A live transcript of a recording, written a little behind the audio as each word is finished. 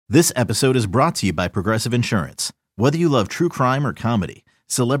This episode is brought to you by Progressive Insurance. Whether you love true crime or comedy,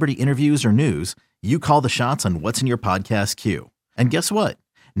 celebrity interviews or news, you call the shots on what's in your podcast queue. And guess what?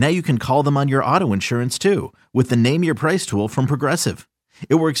 Now you can call them on your auto insurance too with the Name Your Price tool from Progressive.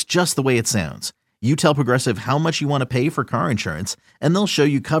 It works just the way it sounds. You tell Progressive how much you want to pay for car insurance, and they'll show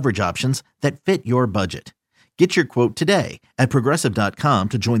you coverage options that fit your budget. Get your quote today at Progressive.com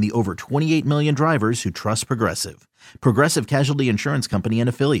to join the over 28 million drivers who trust Progressive. Progressive Casualty Insurance Company and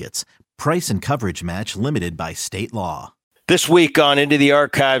Affiliates. Price and coverage match limited by state law. This week on Into the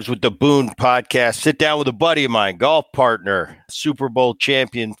Archives with the Boone podcast, sit down with a buddy of mine, golf partner, Super Bowl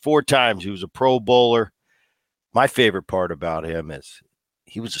champion 4 times. He was a Pro Bowler. My favorite part about him is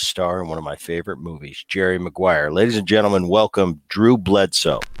he was a star in one of my favorite movies, Jerry Maguire. Ladies and gentlemen, welcome Drew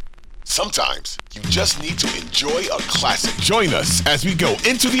Bledsoe. Sometimes you just need to enjoy a classic. Join us as we go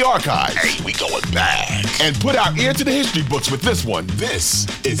into the archives. Hey, we going back. And put our ear to the history books with this one. This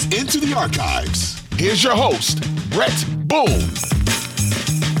is Into the Archives. Here's your host, Brett Boone.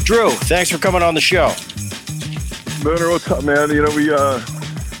 Drew, thanks for coming on the show. Booner, what's up, man?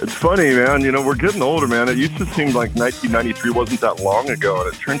 It's funny, man. We're getting older, man. It used to seem like 1993 wasn't that long ago,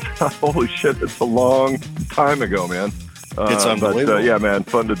 and it turns out, holy shit, it's a long time ago, man. It's unbelievable. But, yeah, man,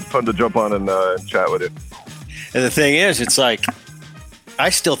 fun to jump on and chat with you. And the thing is, it's like I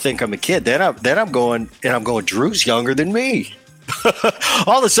still think I'm a kid. Then I'm going, Drew's younger than me.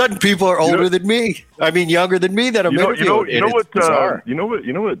 All of a sudden, people are older than me. I mean, younger than me that I'm interviewing. You know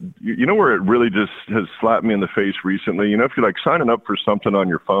where it really just has slapped me in the face recently. If you're like signing up for something on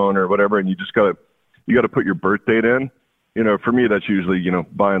your phone or whatever, and you got to put your birth date in. For me, that's usually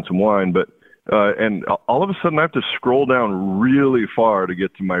buying some wine, but. And all of a sudden I have to scroll down really far to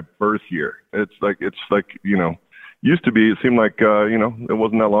get to my birth year. It's like, used to be, it seemed like, it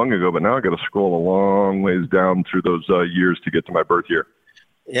wasn't that long ago, but now I got to scroll a long ways down through those years to get to my birth year.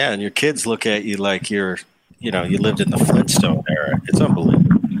 Yeah. And your kids look at you like you lived in the Flintstone era. It's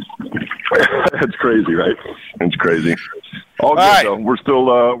unbelievable. It's crazy, right? It's crazy. All good, right. Though. We're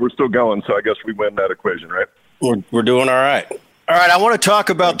still going. So I guess we win that equation, right? We're doing all right. All right. I want to talk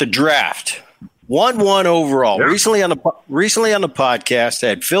about the draft. 1-1 overall. Yeah. Recently on the podcast, I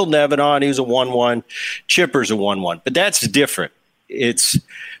had Phil Nevin on. He was a 1-1. Chipper's a 1-1. But that's different.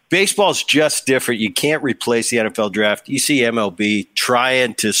 Baseball's just different. You can't replace the NFL draft. You see MLB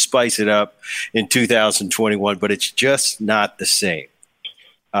trying to spice it up in 2021, but it's just not the same.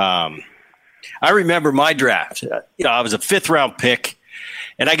 I remember my draft. I was a 5th-round pick.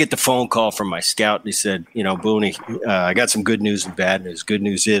 And I get the phone call from my scout, and he said, Booney, I got some good news and bad news. Good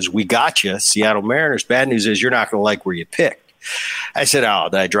news is we got you, Seattle Mariners. Bad news is you're not going to like where you picked. I said,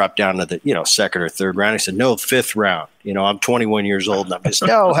 I dropped down to the 2nd or 3rd round. He said, no, 5th round. I'm 21 years old, and I'm just,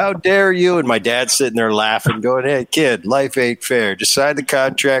 no, how dare you? And my dad's sitting there laughing, going, hey, kid, life ain't fair. Just sign the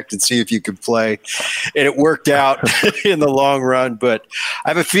contract and see if you can play. And it worked out in the long run. But I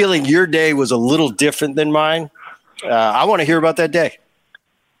have a feeling your day was a little different than mine. I want to hear about that day.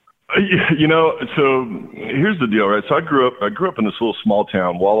 So here's the deal, right? So I grew up in this little small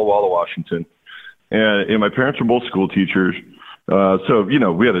town, Walla Walla, Washington, and my parents were both school teachers. So we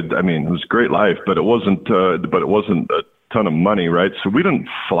had it was a great life, but it wasn't a ton of money, right? So we didn't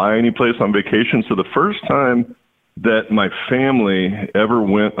fly any place on vacation. So the first time that my family ever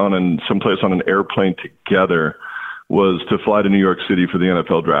went someplace on an airplane together was to fly to New York City for the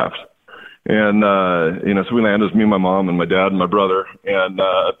NFL draft. And, so we landed, it was me, my mom, and my dad and my brother. And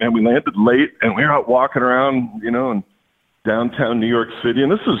we landed late, and we were out walking around, in downtown New York City.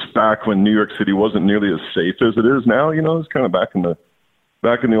 And this was back when New York City wasn't nearly as safe as it is now. It's kind of back in the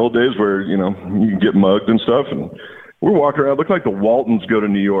old days where, you can get mugged and stuff. And we're walking around, look like the Waltons go to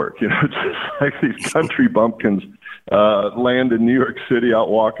New York. It's just like these country bumpkins land in New York City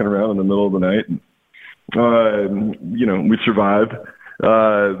out walking around in the middle of the night. And, we survived.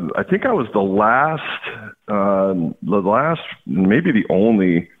 I think I was the last, maybe the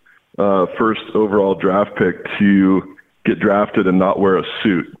only first overall draft pick to get drafted and not wear a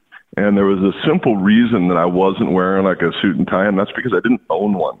suit. And there was a simple reason that I wasn't wearing like a suit and tie, and that's because I didn't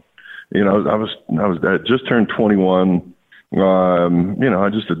own one. I just turned 21. I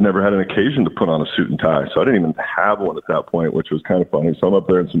just had never had an occasion to put on a suit and tie, so I didn't even have one at that point, which was kind of funny. So I'm up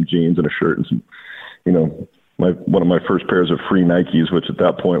there in some jeans and a shirt and some, one of my first pairs of free Nikes, which at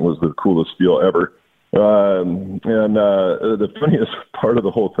that point was the coolest deal ever. The funniest part of the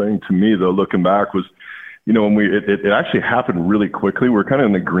whole thing to me, though, looking back, was, when it actually happened really quickly. We're kind of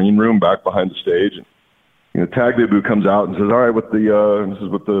in the green room back behind the stage, and Tag Debut comes out and says, "All right, this is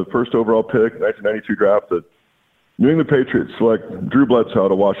with the first overall pick, 1992 draft, the New England Patriots select Drew Bledsoe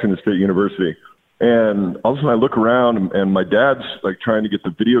out of Washington State University." And all of a sudden I look around and my dad's like trying to get the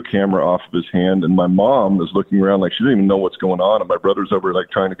video camera off of his hand. And my mom is looking around like she doesn't even know what's going on. And my brother's over like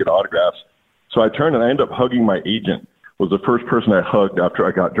trying to get autographs. So I turned and I ended up hugging my agent. Was the first person I hugged after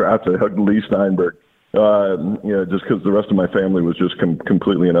I got drafted. I hugged Lee Steinberg, just because the rest of my family was just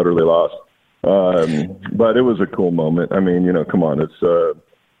completely and utterly lost. But it was a cool moment. I mean, come on, it's,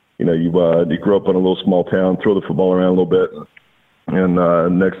 you grow up in a little small town, throw the football around a little bit. And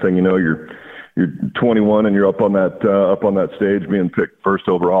next thing you know, you're 21 and you're up on that stage being picked first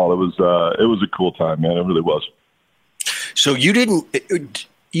overall. It was a cool time, man. It really was. So you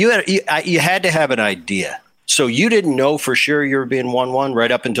had to have an idea. So you didn't know for sure you were being 1-1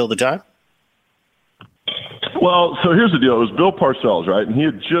 right up until the time? Well, so here's the deal. It was Bill Parcells, right? And he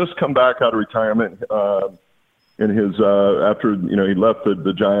had just come back out of retirement in his after he left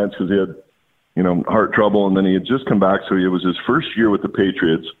the Giants because he had heart trouble, and then he had just come back. So it was his first year with the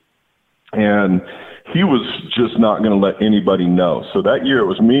Patriots, and he was just not going to let anybody know. So that year it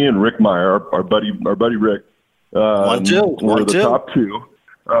was me and Rick Meyer, our buddy Rick. Were the top two.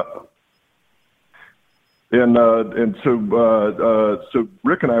 And so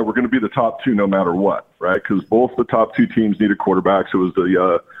Rick and I were going to be the top two no matter what, right? Because both the top two teams needed quarterbacks. It was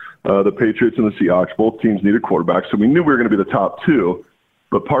the Patriots and the Seahawks. Both teams needed quarterbacks, so we knew we were going to be the top two.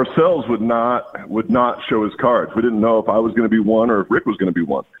 But Parcells would not show his cards. We didn't know if I was going to be one or if Rick was going to be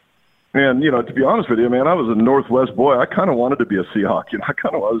one. And to be honest with you, man, I was a Northwest boy. I kind of wanted to be a Seahawk. I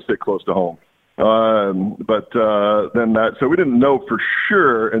kind of wanted to stay close to home. So we didn't know for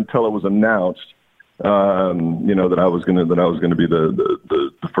sure until it was announced. That I was gonna be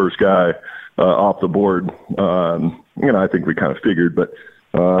the first guy off the board. I think we kind of figured, but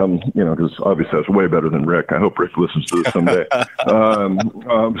because obviously I was way better than Rick. I hope Rick listens to this someday.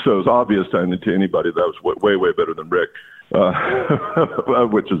 So it's obvious to anybody that I was way better than Rick,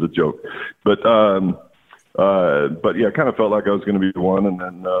 which is a joke. But yeah, I kind of felt like I was going to be the one, and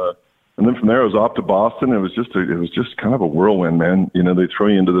then from there, I was off to Boston. It was just kind of a whirlwind, man. They throw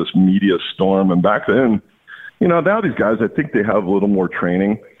you into this media storm. And back then, now these guys, I think they have a little more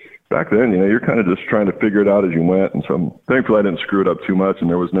training. Back then, you're kind of just trying to figure it out as you went. And so thankfully I didn't screw it up too much. And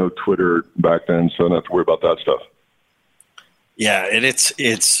there was no Twitter back then, so I don't have to worry about that stuff. Yeah, and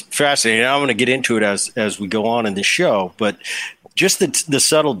it's fascinating. I'm going to get into it as we go on in the show, but just the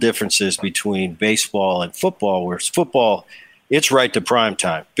subtle differences between baseball and football, whereas football – it's right to prime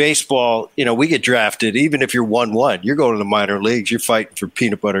time. Baseball, we get drafted. Even if you're 1-1, you're going to the minor leagues. You're fighting for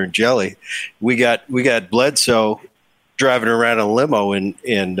peanut butter and jelly. We got Bledsoe driving around in a limo in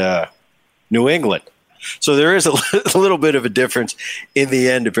New England. So there is a little bit of a difference. In the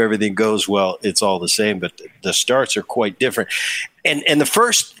end, if everything goes well, it's all the same. But the starts are quite different. And the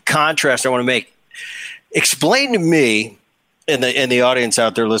first contrast I want to make, explain to me and the audience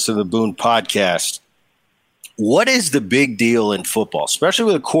out there listening to the Boone podcast, what is the big deal in football, especially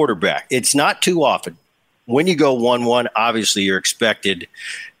with a quarterback? It's not too often. When you go 1-1, obviously you're expected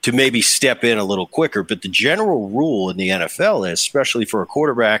to maybe step in a little quicker. But the general rule in the NFL is, especially for a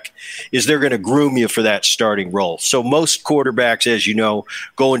quarterback, is they're going to groom you for that starting role. So most quarterbacks, as you know,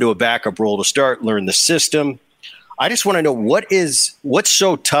 go into a backup role to start, learn the system. I just want to know what's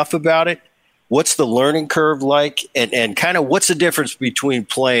so tough about it? What's the learning curve like? And kind of what's the difference between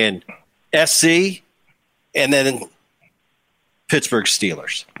playing SC and then Pittsburgh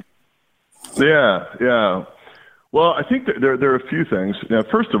Steelers? Yeah. Well, I think that there are a few things. Now,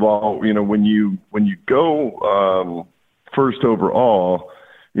 first of all, when you go first overall,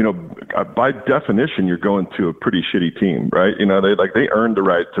 by definition, you're going to a pretty shitty team, right? They earned the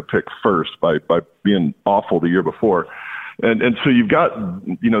right to pick first by being awful the year before, and so you've got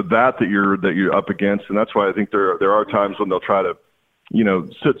that you're up against, and that's why I think there are times when they'll try to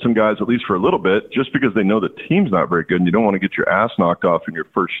sit some guys at least for a little bit, just because they know the team's not very good and you don't want to get your ass knocked off in your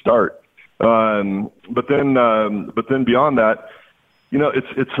first start. But then beyond that,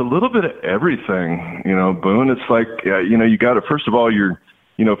 it's a little bit of everything, Boone. It's like, you got to, first of all, you're,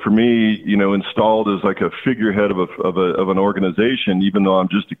 for me, installed as like a figurehead of an organization, even though I'm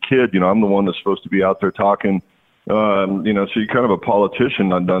just a kid, I'm the one that's supposed to be out there talking, so you're kind of a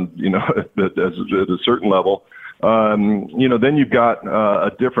politician at a certain level. Then you've got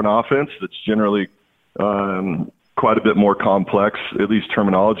a different offense that's generally quite a bit more complex, at least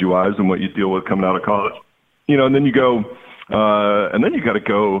terminology-wise, than what you deal with coming out of college. And then you go, and then you got to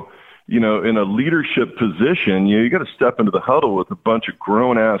go, in a leadership position. You got to step into the huddle with a bunch of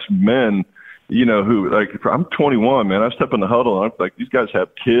grown-ass men, who, like, I'm 21, man. I step in the huddle, and I'm like, these guys have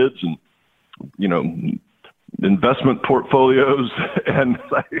kids and, investment portfolios and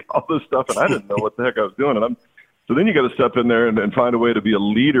like all this stuff, and I didn't know what the heck I was doing. So then you got to step in there and find a way to be a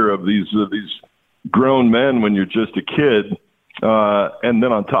leader of these grown men when you're just a kid. And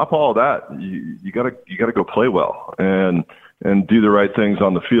then on top of all that, you gotta go play well and do the right things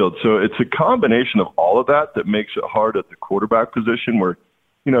on the field. So it's a combination of all of that makes it hard at the quarterback position where,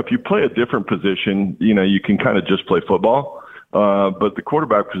 if you play a different position, you can kind of just play football. But the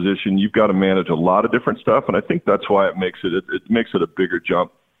quarterback position, you've got to manage a lot of different stuff. And I think that's why it makes it a bigger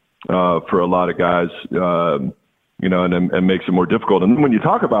jump for a lot of guys, and makes it more difficult. And when you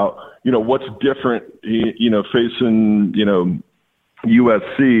talk about, what's different, facing,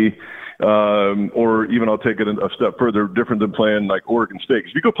 USC, or even I'll take it a step further, different than playing like Oregon State.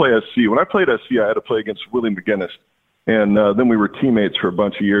 Because if you go play SC, when I played SC, I had to play against Willie McGinnis. And then we were teammates for a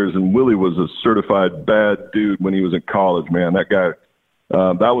bunch of years, and Willie was a certified bad dude when he was in college, man. That guy,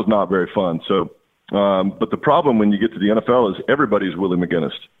 that was not very fun. So, but the problem when you get to the NFL is everybody's Willie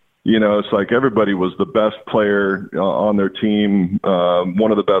McGinnis. It's like everybody was the best player on their team,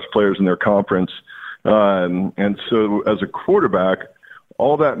 one of the best players in their conference. And so as a quarterback,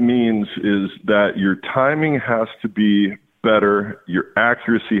 all that means is that your timing has to be better, your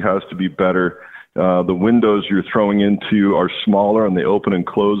accuracy has to be better. The windows you're throwing into are smaller and they open and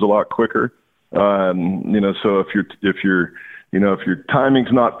close a lot quicker. So if your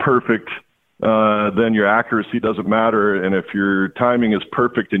timing's not perfect, then your accuracy doesn't matter. And if your timing is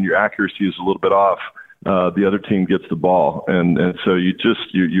perfect and your accuracy is a little bit off, the other team gets the ball. And so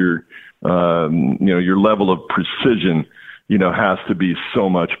your level of precision, has to be so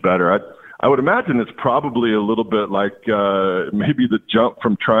much better. I would imagine it's probably a little bit like maybe the jump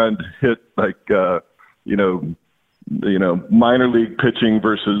from trying to hit like minor league pitching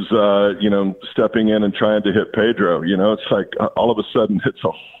versus stepping in and trying to hit Pedro. It's like all of a sudden it's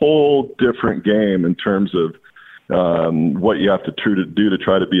a whole different game in terms of what you have to do to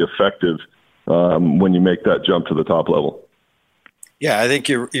try to be effective when you make that jump to the top level. Yeah, I think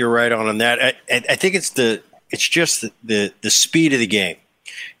you're right on that. I think it's just the speed of the game.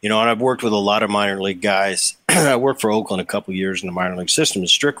 And I've worked with a lot of minor league guys. I worked for Oakland a couple of years in the minor league system and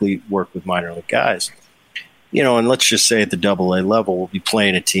strictly worked with minor league guys. And let's just say at the AA level, we'll be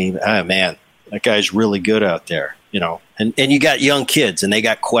playing a team. Ah, man, that guy's really good out there, And you got young kids and they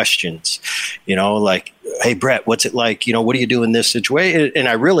got questions, like, hey, Brett, what's it like? What do you do in this situation? And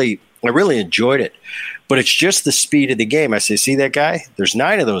I really enjoyed it. But it's just the speed of the game. I say, see that guy? There's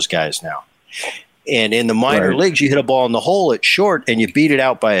 9 of those guys now. And in the minor leagues, you hit a ball in the hole, it's short, and you beat it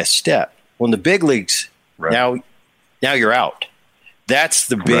out by a step. Well, in the big leagues, now you're out. That's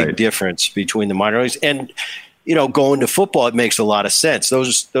the big difference between the minor leagues. And, going to football, it makes a lot of sense.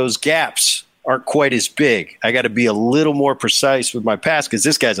 Those gaps aren't quite as big. I got to be a little more precise with my pass because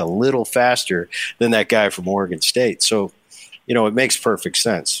this guy's a little faster than that guy from Oregon State. So, it makes perfect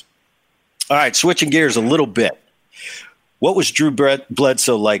sense. All right, switching gears a little bit. What was Drew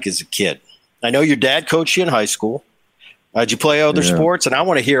Bledsoe like as a kid? I know your dad coached you in high school. Did you play other sports? And I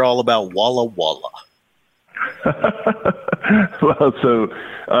want to hear all about Walla Walla. Well, so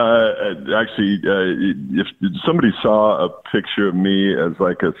actually, if somebody saw a picture of me as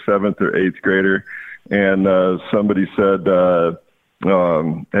like a 7th or 8th grader, and somebody said,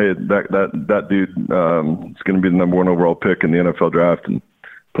 "Hey, that dude is going to be the number 1 overall pick in the NFL draft and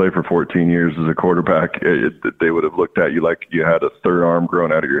play for 14 years as a quarterback," they would have looked at you like you had a third arm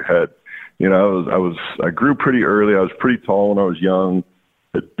growing out of your head. I grew pretty early. I was pretty tall when I was young,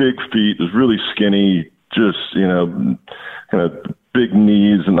 had big feet, was really skinny, just, kind of big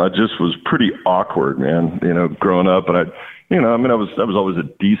knees. And I just was pretty awkward, man, growing up. And I was always a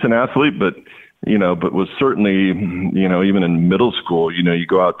decent athlete, but was certainly, even in middle school, you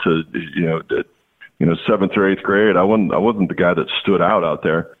go out to, 7th or 8th grade, I wasn't the guy that stood out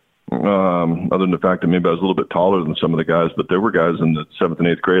there. Other than the fact that maybe I was a little bit taller than some of the guys, but there were guys in the 7th and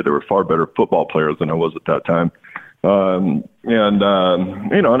 8th grade that were far better football players than I was at that time. And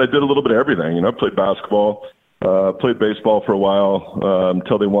I did a little bit of everything. I played basketball, played baseball for a while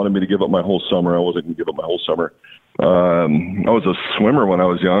until they wanted me to give up my whole summer. I wasn't going to give up my whole summer. I was a swimmer when I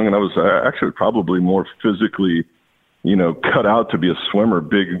was young, and I was actually probably more physically, cut out to be a swimmer.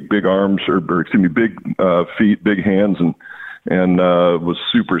 Big arms, big feet, big hands, and was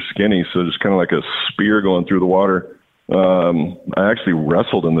super skinny, so just kind of like a spear going through the water. I actually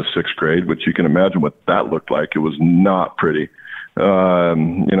wrestled in the 6th grade, which you can imagine what that looked like. It was not pretty. So I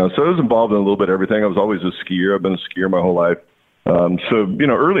was involved in a little bit of everything. I was always a skier. I've been a skier my whole life. So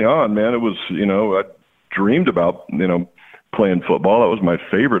early on, man, it was, I dreamed about, playing football. That was my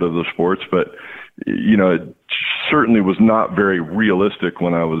favorite of the sports, but, it certainly was not very realistic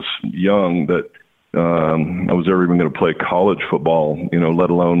when I was young that I was ever even going to play college football, let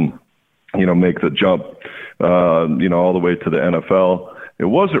alone, make the jump, all the way to the NFL. it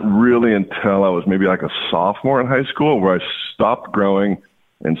wasn't really until I was maybe like a sophomore in high school where I stopped growing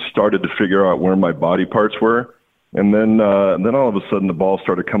and started to figure out where my body parts were. And then all of a sudden the ball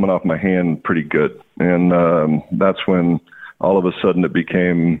started coming off my hand pretty good. And that's when all of a sudden it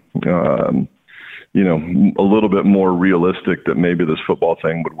became, a little bit more realistic that maybe this football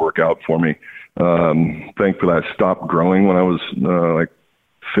thing would work out for me. Thankfully I stopped growing when I was like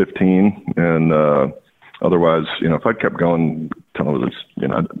 15. And otherwise, if I kept going till I was,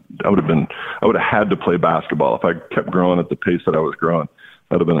 I would have had to play basketball. If I kept growing at the pace that I was growing,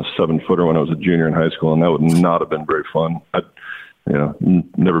 I'd have been a 7-footer when I was a junior in high school, and that would not have been very fun. I'd,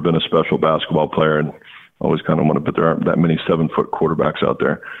 never been a special basketball player, and always kind of wanted, but there aren't that many 7-foot quarterbacks out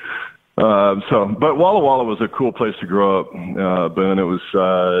there. But Walla Walla was a cool place to grow up, Ben. It was,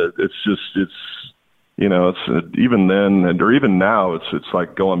 it's even then, or even now, it's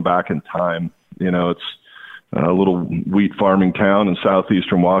like going back in time. It's a little wheat farming town in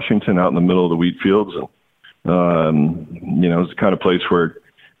southeastern Washington, out in the middle of the wheat fields, and it's the kind of place where,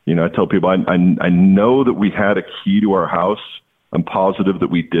 I tell people I know that we had a key to our house. I'm positive that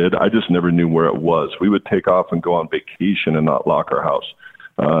we did. I just never knew where it was. We would take off and go on vacation and not lock our house.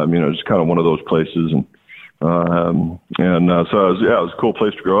 It's kind of one of those places. And so it was a cool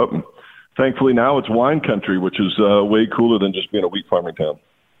place to grow up. And thankfully now it's wine country, which is way cooler than just being a wheat farming town.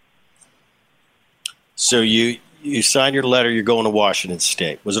 So you signed your letter, you're going to Washington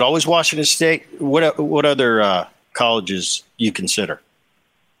State. Was it always Washington State? What other colleges you consider?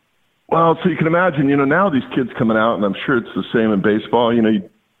 Well, so you can imagine, now these kids coming out, and I'm sure it's the same in baseball. You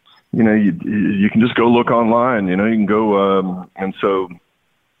can just go look online. You can go, and so,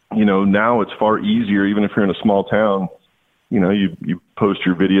 now it's far easier, even if you're in a small town. You post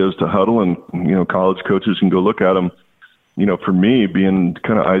your videos to Huddle, and college coaches can go look at them. For me, being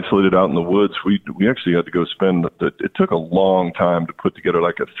kind of isolated out in the woods, we actually had to go spend. It took a long time to put together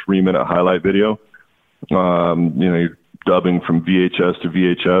like a 3-minute highlight video. You're dubbing from VHS to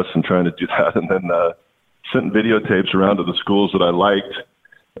VHS and trying to do that, and then sent videotapes around to the schools that I liked.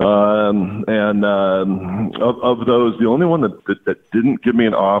 Of those, the only one that didn't give me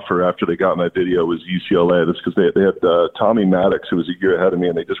an offer after they got my video was UCLA. That's because they had Tommy Maddox, who was a year ahead of me,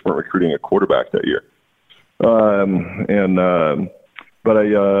 and they just weren't recruiting a quarterback that year. But I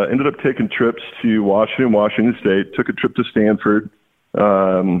ended up taking trips to Washington State, took a trip to Stanford,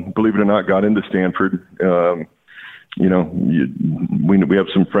 believe it or not, got into Stanford. We have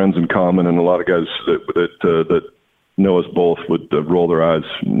some friends in common, and a lot of guys that know us both would roll their eyes,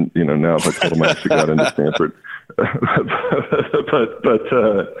 now if I told them I actually got into Stanford.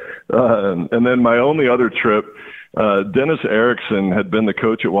 And then my only other trip, Dennis Erickson had been the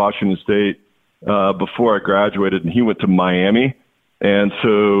coach at Washington State before I graduated, and he went to Miami. And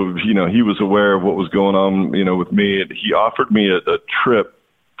so, he was aware of what was going on, with me. And he offered me a trip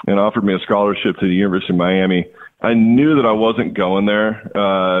and offered me a scholarship to the University of Miami. I knew that I wasn't going there.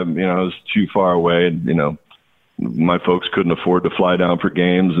 I was too far away, and, my folks couldn't afford to fly down for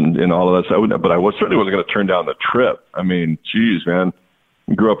games and all of that. But I certainly wasn't going to turn down the trip. I mean, geez, man.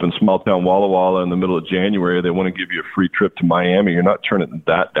 I grew up in small town Walla Walla in the middle of January. They want to give you a free trip to Miami. You're not turning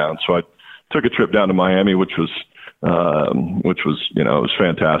that down. So I took a trip down to Miami, which was it was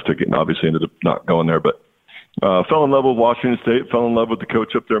fantastic, and obviously ended up not going there, but fell in love with Washington State, fell in love with the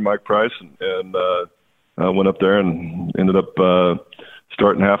coach up there, Mike Price, and went up there and ended up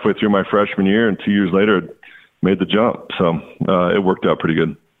starting halfway through my freshman year, and 2 years later made the jump. So it worked out pretty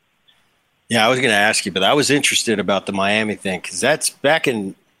good. Yeah, I was going to ask you, but I was interested about the Miami thing, because that's back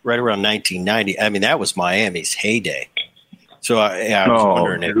in right around 1990. I mean, that was Miami's heyday. So I was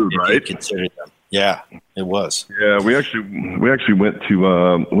wondering if you considered them. Yeah, it was. Yeah, we actually went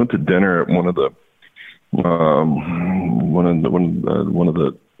to dinner at one of the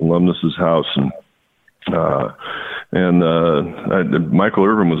alumnus's house, and Michael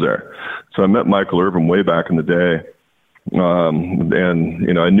Irvin was there. So I met Michael Irvin way back in the day,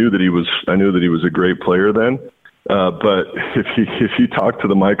 and I knew that he was a great player then. But if you talk to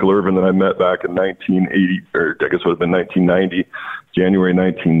the Michael Irvin that I met back in 1980, or I guess it would have been 1990, January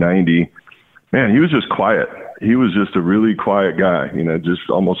 1990. Man, he was just quiet. He was just a really quiet guy, just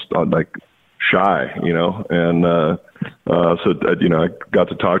almost like shy, and so I got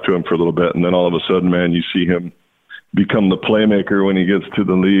to talk to him for a little bit, and then all of a sudden, man, you see him become the playmaker when he gets to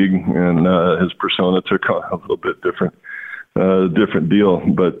the league, and his persona took on a little bit different deal.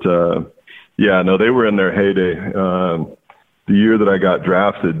 But they were in their heyday. The year that I got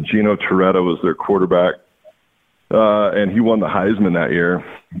drafted, Gino Toretta was their quarterback. And he won the Heisman that year.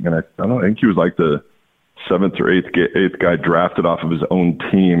 And I think he was like the 7th or 8th guy drafted off of his own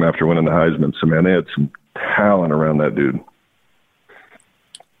team after winning the Heisman. So, man, they had some talent around that dude.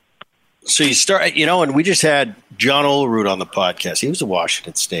 So you start, and we just had John Olerud on the podcast. He was a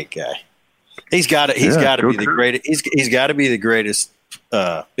Washington State guy. He's got to be the greatest. He's got to be the greatest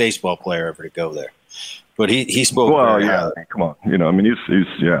baseball player ever to go there. But he spoke. Well, yeah. Come on, he's he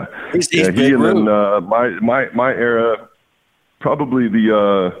and then my era, probably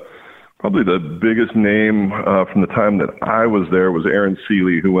the biggest name from the time that I was there was Aaron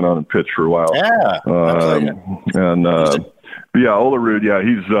Seeley, who went on and pitched for a while. Yeah, Olerud. Yeah,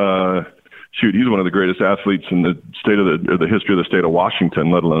 he's one of the greatest athletes in the state of the history of the state of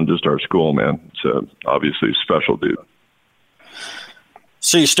Washington, let alone just our school, man. So obviously a special dude.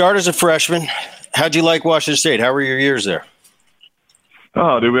 So you start as a freshman. How'd you like Washington State? How were your years there?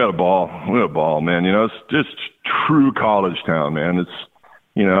 Oh, dude, we had a ball. Man. It's just true college town, man. It's,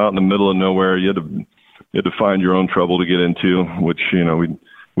 out in the middle of nowhere. You had to find your own trouble to get into, which,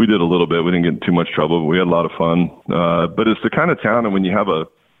 we did a little bit. We didn't get in too much trouble, but we had a lot of fun. But it's the kind of town that when you have a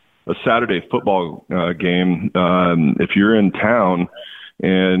Saturday football game, if you're in town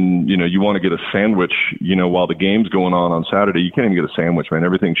and, you want to get a sandwich, while the game's going on Saturday, you can't even get a sandwich, man.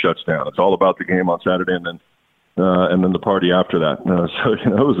 Everything shuts down. It's all about the game on Saturday and then the party after that. So,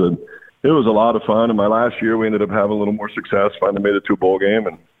 it was a lot of fun. And my last year, we ended up having a little more success, finally made it to a bowl game.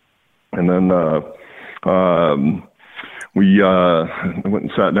 And then we went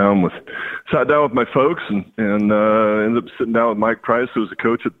and sat down with my folks and ended up sitting down with Mike Price, who was the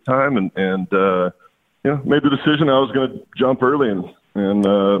coach at the time, and made the decision I was going to jump early, and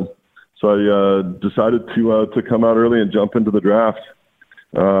so I decided to come out early and jump into the draft,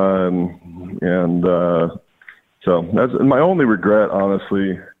 so that's my only regret,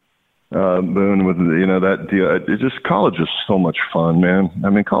 honestly. Boone, with that deal, it's just college is so much fun, man. I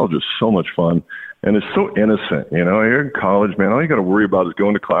mean, college is so much fun. And it's so innocent, You're in college, man. All you got to worry about is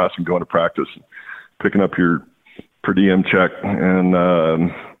going to class and going to practice, and picking up your per diem check, and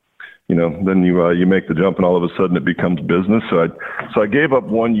then you make the jump, and all of a sudden it becomes business. So I gave up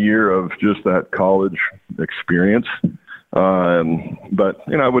 1 year of just that college experience, but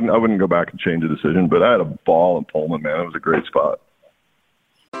I wouldn't go back and change the decision. But I had a ball in Pullman, man. It was a great spot.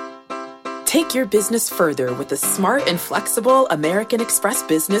 Take your business further with the smart and flexible American Express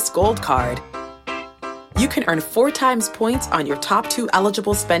Business Gold Card. You can earn 4 times points on your top 2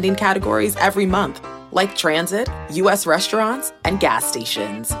 eligible spending categories every month, like transit, U.S. restaurants, and gas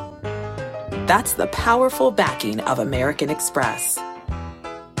stations. That's the powerful backing of American Express.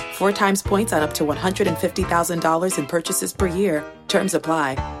 4 times points on up to $150,000 in purchases per year. Terms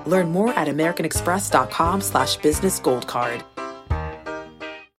apply. Learn more at americanexpress.com/business gold card.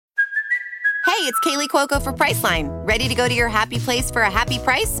 Hey, it's Kaylee Cuoco for Priceline. Ready to go to your happy place for a happy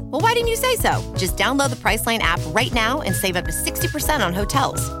price? Well, why didn't you say so? Just download the Priceline app right now and save up to 60% on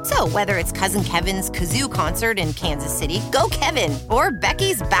hotels. So whether it's Cousin Kevin's Kazoo Concert in Kansas City, go Kevin, or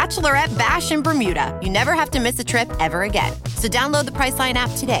Becky's Bachelorette Bash in Bermuda, you never have to miss a trip ever again. So download the Priceline app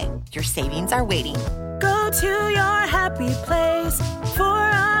today. Your savings are waiting. Go to your happy place for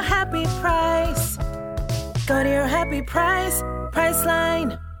a happy price. Go to your happy price,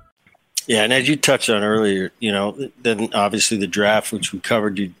 Priceline. Yeah, and as you touched on earlier, then obviously the draft, which we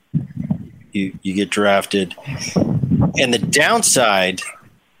covered, you get drafted. And the downside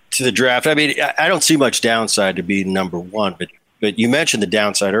to the draft, I mean, I don't see much downside to being number one, but you mentioned the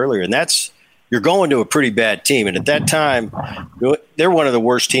downside earlier, and that's you're going to a pretty bad team. And at that time, they're one of the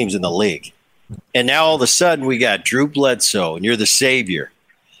worst teams in the league. And now all of a sudden we got Drew Bledsoe, and you're the savior.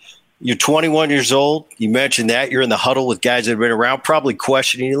 You're 21 years old. You mentioned that you're in the huddle with guys that have been around, probably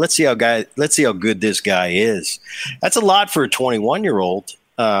questioning you. Let's see how good this guy is. That's a lot for a 21-year-old.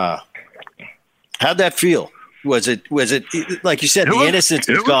 How'd that feel? Was it like you said? The innocence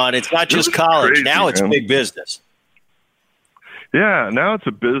is gone. It's not just college. Crazy, now it's big business. Yeah, now it's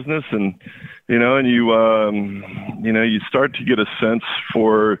a business, and you start to get a sense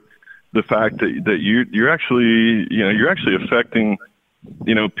for the fact that you're actually affecting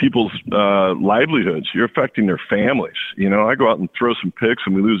people's livelihoods. You're affecting their families. I go out and throw some picks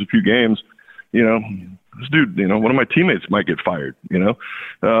and we lose a few games. This dude, one of my teammates might get fired, so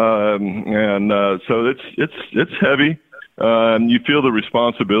it's heavy. You feel the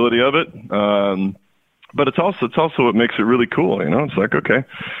responsibility of it. But it's also what makes it really cool. It's like, okay,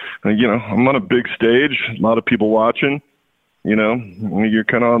 I'm on a big stage, a lot of people watching, you're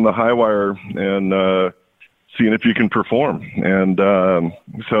kind of on the high wire and, seeing if you can perform. And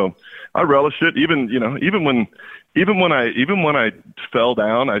so I relished it. Even when I fell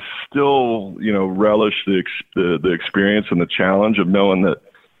down, I still, relished the experience and the challenge of knowing that,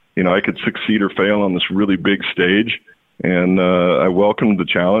 I could succeed or fail on this really big stage. And I welcomed the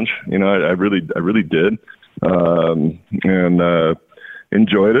challenge. I really did.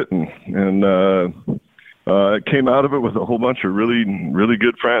 enjoyed it, and came out of it with a whole bunch of really, really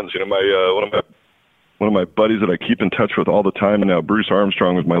good friends. You know, one of my buddies that I keep in touch with all the time now, Bruce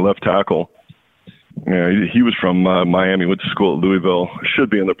Armstrong, was my left tackle. Yeah, he was from Miami, went to school at Louisville, should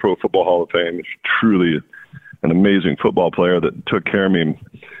be in the Pro Football Hall of Fame. He's truly an amazing football player that took care of me and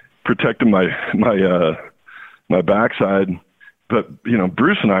protected my backside. But, you know,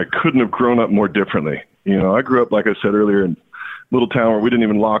 Bruce and I couldn't have grown up more differently. You know, I grew up, like I said earlier, in a little town where we didn't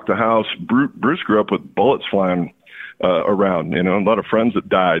even lock the house. Bruce grew up with bullets flying around, you know, a lot of friends that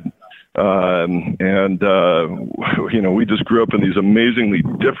died. You know, we just grew up in these amazingly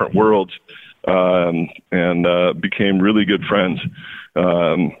different worlds. And became really good friends.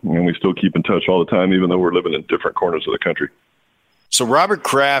 And we still keep in touch all the time, even though we're living in different corners of the country. So Robert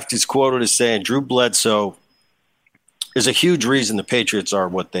Kraft is quoted as saying, Drew Bledsoe is a huge reason the Patriots are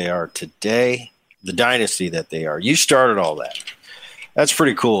what they are today, the dynasty that they are. You started all that. That's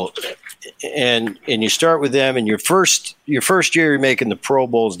pretty cool. And you start with them, and your first year you're making the Pro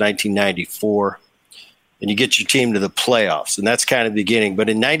Bowl is 1994, and you get your team to the playoffs, and that's kind of the beginning. But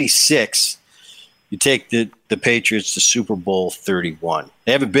in 96, you take the Patriots to Super Bowl 31.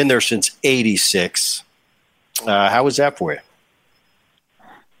 They haven't been there since 86. How was that for you?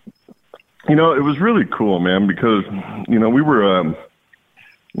 You know, it was really cool, man, because, you know, we were a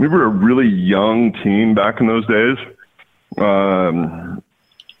really young team back in those days.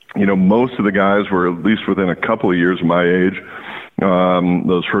 You know, most of the guys were at least within a couple of years of my age,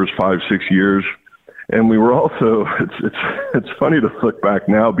 those first 5-6 years. And we were also, it's funny to look back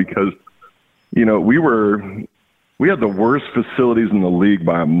now because, you know, we had the worst facilities in the league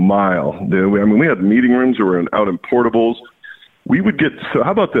by a mile. Dude. I mean, we had meeting rooms that were out in portables. We would get, so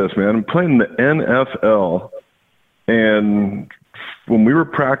how about this, man? I'm playing the NFL, and when we were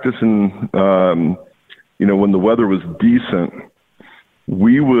practicing, you know, when the weather was decent,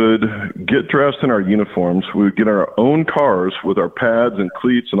 we would get dressed in our uniforms. We would get our own cars with our pads and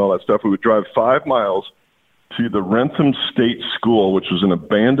cleats and all that stuff. We would drive 5 miles to the Rentham State School, which was an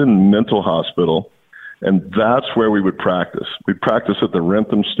abandoned mental hospital, and that's where we would practice. We'd practice at the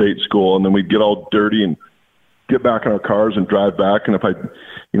Rentham State School, and then we'd get all dirty and get back in our cars and drive back. And if I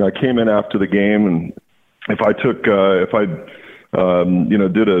came in after the game, and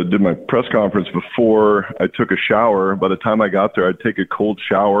did my press conference before I took a shower. By the time I got there, I'd take a cold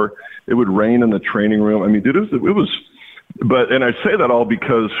shower. It would rain in the training room. I mean, dude, it was. But, and I say that all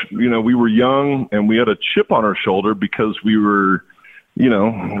because, you know, we were young and we had a chip on our shoulder because we were, you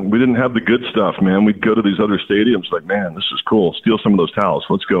know, we didn't have the good stuff, man. We'd go to these other stadiums like, man, this is cool. Steal some of those towels.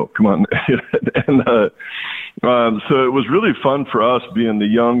 Let's go. Come on. So it was really fun for us being the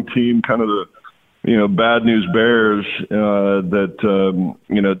young team, kind of the, you know, bad news bears that,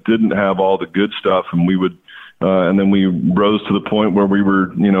 you know, didn't have all the good stuff. And we would, and then we rose to the point where we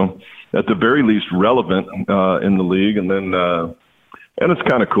were, you know, at the very least relevant in the league. And then, and it's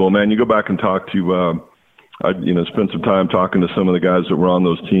kind of cool, man. You go back and talk to, I spent some time talking to some of the guys that were on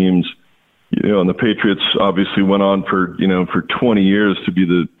those teams, you know, and the Patriots obviously went on for 20 years to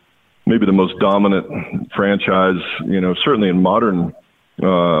be maybe the most dominant franchise, you know, certainly in modern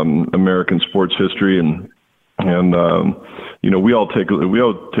American sports history. And you know, we all take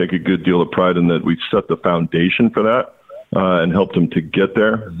a good deal of pride in that we set the foundation for that. And helped them to get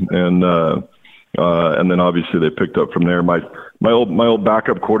there, and then obviously they picked up from there. My old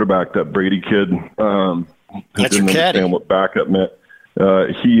backup quarterback, that Brady kid, who didn't understand what backup meant.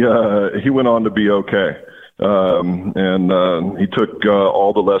 He went on to be okay, and he took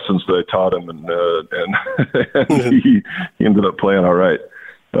all the lessons that I taught him, and he ended up playing all right.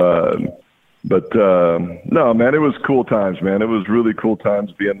 But no, man, it was cool times, man. It was really cool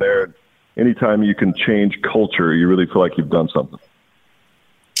times being there. Anytime you can change culture, you really feel like you've done something.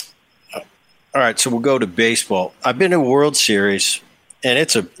 All right, so we'll go to baseball. I've been to a World Series, and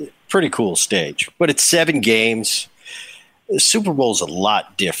it's a pretty cool stage, but it's 7 games. The Super Bowl is a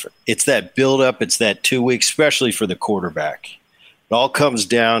lot different. It's that build-up. It's that 2 weeks, especially for the quarterback. It all comes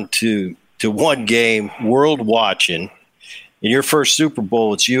down to one game, world watching. In your first Super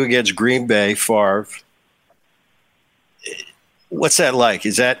Bowl, it's you against Green Bay, Favre. What's that like?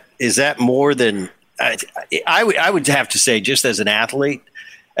 Is that more than I would have to say, just as an athlete,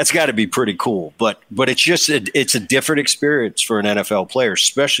 that's got to be pretty cool. But it's a different experience for an NFL player,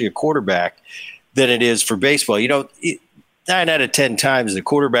 especially a quarterback, than it is for baseball. You know, 9 out of 10 times the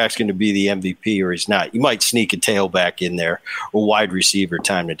quarterback's going to be the MVP or he's not. You might sneak a tailback in there or wide receiver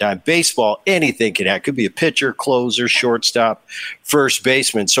time to time. Baseball, anything can happen. Could be a pitcher, closer, shortstop, first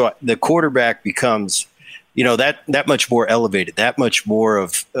baseman. So the quarterback becomes, you know, that much more elevated, that much more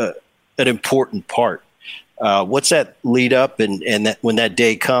of an important part. What's that lead up and that when that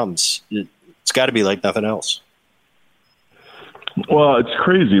day comes, it's got to be like nothing else. Well, it's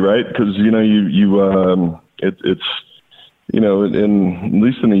crazy, right? Because it's at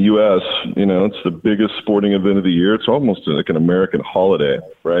least in the U.S., it's the biggest sporting event of the year. It's almost like an American holiday,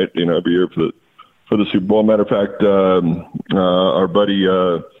 right? Every year for the Super Bowl. Matter of fact, our buddy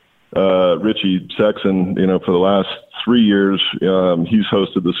Richie Sexton, for the last 3 years, he's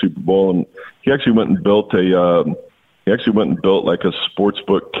hosted the Super Bowl, and he actually went and built like a sports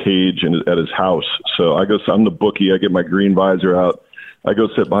book cage at his house. So I'm the bookie. I get my green visor out. I go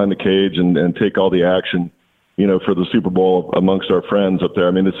sit behind the cage and take all the action, for the Super Bowl amongst our friends up there.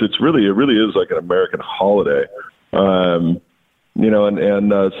 I mean, it really is like an American holiday. So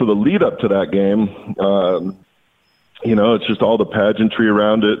the lead up to that game, it's just all the pageantry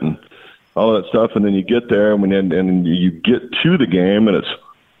around it and all that stuff. And then you get there and you get to the game, and it's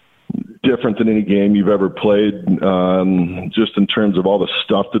different than any game you've ever played, just in terms of all the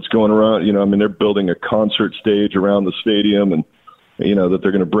stuff that's going around. They're building a concert stage around the stadium and, that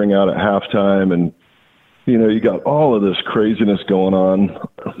they're going to bring out at halftime. And, you got all of this craziness going on.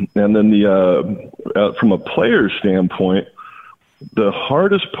 And then from a player's standpoint, the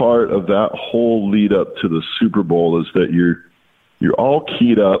hardest part of that whole lead up to the Super Bowl is that you're all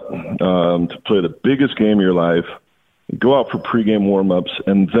keyed up to play the biggest game of your life, go out for pregame warm-ups,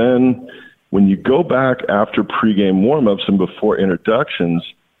 and then when you go back after pregame warm-ups and before introductions,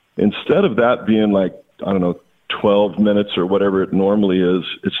 instead of that being like, 12 minutes or whatever it normally is,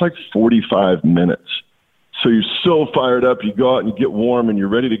 it's like 45 minutes. So you're so fired up, you go out and you get warm and you're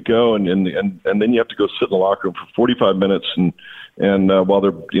ready to go, and then you have to go sit in the locker room for 45 minutes and while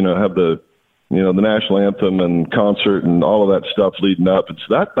they're have the the national anthem and concert and all of that stuff leading up. It's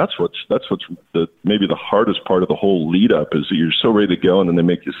that's what's maybe the hardest part of the whole lead up is that you're so ready to go and then they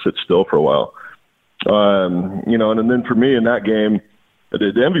make you sit still for a while. And then for me in that game, the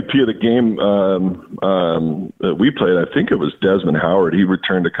MVP of the game that we played, I think it was Desmond Howard. He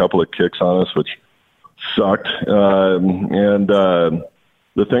returned a couple of kicks on us, which sucked.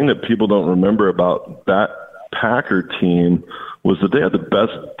 The thing that people don't remember about that Packer team was that they had the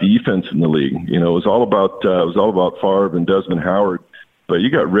best defense in the league. It was all about Favre and Desmond Howard, but you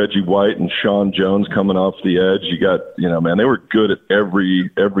got Reggie White and Sean Jones coming off the edge. You got, they were good at every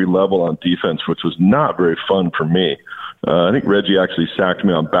level on defense, which was not very fun for me. I think Reggie actually sacked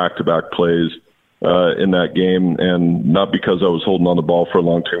me on back-to-back plays in that game, and not because I was holding on the ball for a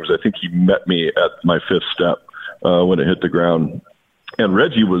long time, because I think he met me at my fifth step when it hit the ground. And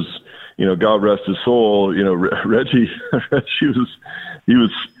Reggie was, God rest his soul, Reggie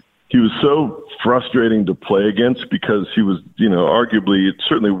he was so frustrating to play against because he was, arguably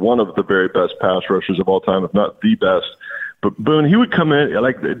certainly one of the very best pass rushers of all time, if not the best. But Boone, he would come in,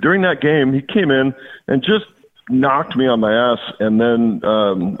 like during that game, he came in and just knocked me on my ass and then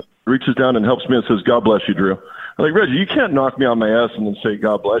reaches down and helps me and says, "God bless you, Drew." I'm like, "Reggie, you can't knock me on my ass and then say,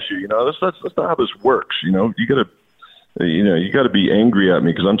 'God bless you.' That's not how this works. You got to be angry at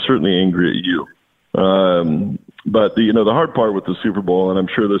me because I'm certainly angry at you." But the hard part with the Super Bowl, and I'm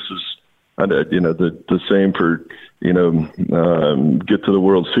sure this is, the same for, get to the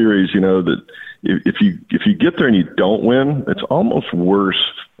World Series, that if you get there and you don't win, it's almost worse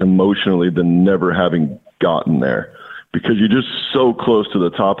emotionally than never having gotten there, because you're just so close to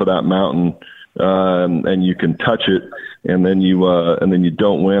the top of that mountain, and you can touch it, and then you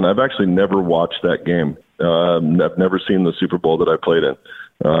don't win. I've actually never watched that game. I've never seen the Super Bowl that I played in.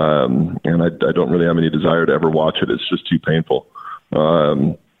 And I don't really have any desire to ever watch it. It's just too painful.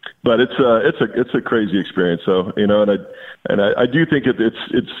 But it's a crazy experience. So, and I do think it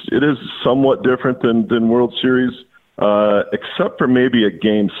is somewhat different than World Series, except for maybe a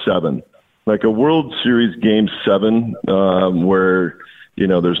Game 7, like a World Series Game 7, where,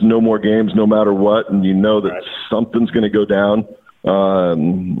 there's no more games no matter what. And that something's going to go down.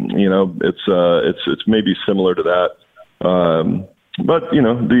 It's maybe similar to that. But,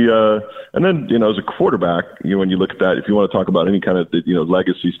 and then, as a quarterback, when you look at that, if you want to talk about any kind of,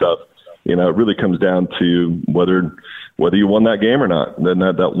 legacy stuff, it really comes down to whether you won that game or not. Then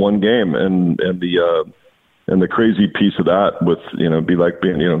that one game and the crazy piece of that with,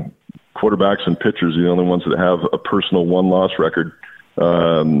 being, quarterbacks and pitchers are the only ones that have a personal one-loss record.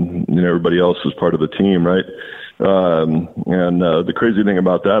 Everybody else is part of the team, right? The crazy thing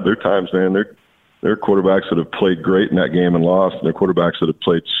about that, there are times, man, there are quarterbacks that have played great in that game and lost, and there are quarterbacks that have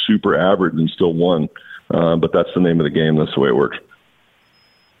played super average and still won. But that's the name of the game. That's the way it works.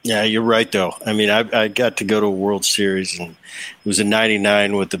 Yeah, you're right, though. I mean, I got to go to a World Series, and it was in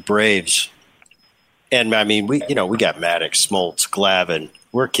 '99 with the Braves. And I mean, we got Maddox, Smoltz, Glavine.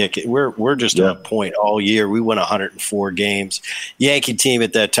 We're kicking. We're just on point all year. We won 104 games. Yankee team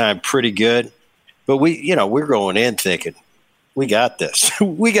at that time pretty good, but we're going in thinking we got this.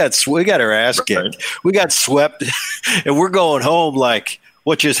 we got our ass kicked. Right. We got swept, and we're going home like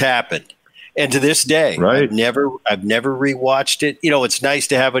what just happened. And to this day, right. I've never rewatched it. It's nice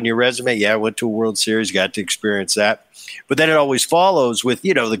to have on your resume. Yeah, I went to a World Series, got to experience that. But then it always follows with,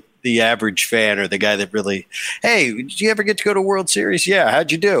 the average fan or the guy that really, hey, did you ever get to go to a World Series? Yeah,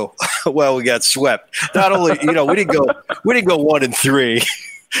 how'd you do? Well, we got swept. Not only, we didn't go 1-3.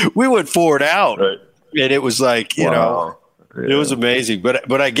 We went 4 out. Right. And it was like, wow. It was amazing.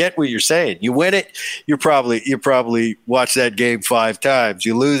 But I get what you're saying. You win it, you probably watch that game 5 times.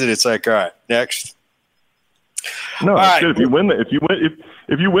 You lose it, it's like, all right, next. No, it's good. If you win if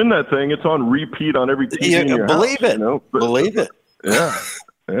you win that thing, it's on repeat on every TV in your believe house, it. Believe it. Yeah.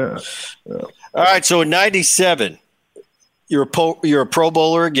 All right, so in 97, you're a Pro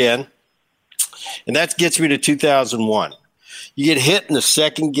Bowler again, and that gets me to 2001. You get hit in the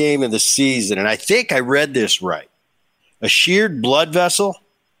second game of the season, and I think I read this right. A sheared blood vessel.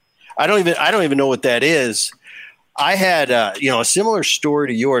 I don't even know what that is. I had a similar story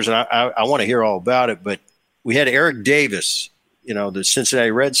to yours, and I want to hear all about it. But we had Eric Davis, the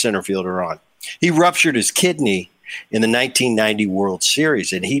Cincinnati Reds center fielder on. He ruptured his kidney in the 1990 World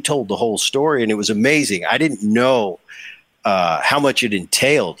Series, and he told the whole story, and it was amazing. I didn't know how much it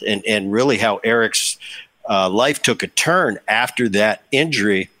entailed, and really how Eric's life took a turn after that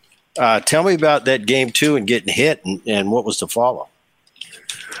injury. Tell me about that game 2 and getting hit, and what was to follow.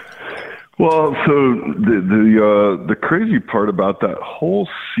 Well, so the crazy part about that whole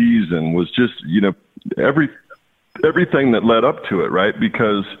season was just everything that led up to it, right?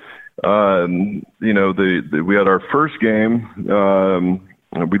 Because we had our first game,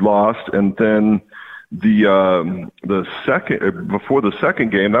 we lost, and then the second before the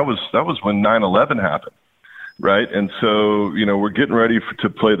second game, that was when 9/11 happened. Right. And so, we're getting ready to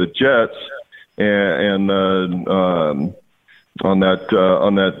play the Jets and on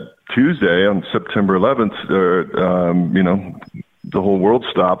that Tuesday, on September 11th, the whole world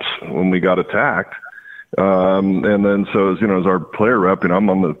stops when we got attacked. And then so as our player rep, I'm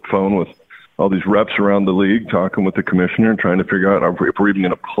on the phone with all these reps around the league, talking with the commissioner and trying to figure out if we're even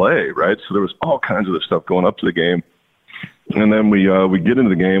going to play. Right. So there was all kinds of this stuff going up to the game. And then we get into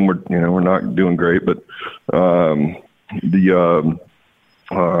the game. We're not doing great, but I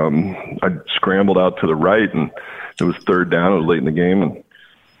scrambled out to the right, and it was third down. It was late in the game, and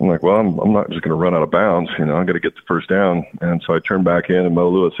I'm like, well, I'm not just going to run out of bounds. I got to get the first down. And so I turned back in, and Mo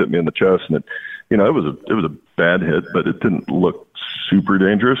Lewis hit me in the chest, and it was a bad hit, but it didn't look super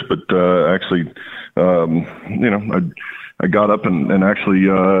dangerous. But actually, I got up and actually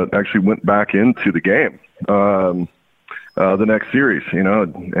went back into the game. The next series,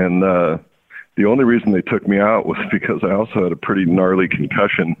 and the only reason they took me out was because I also had a pretty gnarly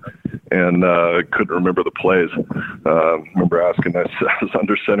concussion and couldn't remember the plays. Remember asking that I was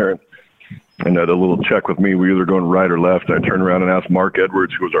under center and had a little check with me. We were either going right or left. I turned around and asked Mark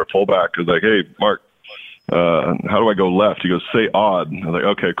Edwards, who was our fullback. I was like, hey, Mark, how do I go left? He goes, say odd. I was like,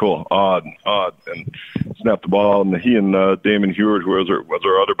 okay, cool, odd, and snapped the ball. And he and Damon Heward, who was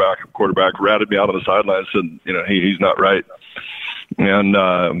our other quarterback, ratted me out on the sideline and said, he's not right. And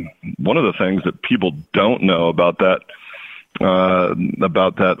one of the things that people don't know about that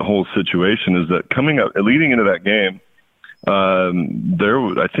whole situation is that leading into that game, I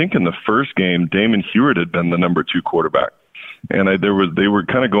think in the first game, Damon Heward had been the number 2 quarterback. And they were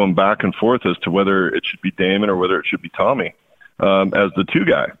kind of going back and forth as to whether it should be Damon or whether it should be Tommy as the 2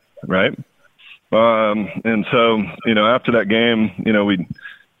 guy, right? And so, after that game,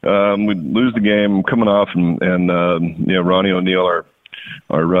 we'd lose the game coming off, and Ronnie O'Neill,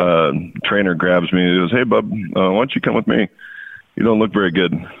 our trainer, grabs me and he goes, hey, bub, why don't you come with me? You don't look very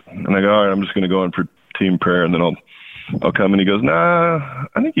good. And I go, all right, I'm just going to go in for team prayer, and then I'll come. And he goes, nah,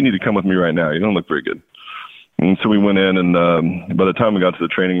 I think you need to come with me right now. You don't look very good. And so we went in, and by the time we got to the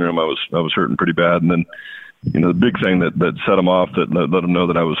training room, I was hurting pretty bad. And then, the big thing that set him off, that let him know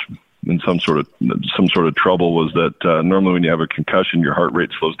that I was in some sort of trouble, was that normally when you have a concussion, your heart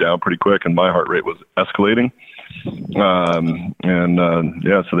rate slows down pretty quick, and my heart rate was escalating.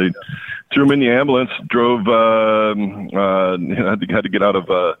 So they threw him in the ambulance, drove, had to get out of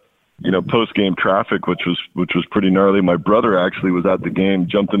post game traffic, which was pretty gnarly. My brother actually was at the game,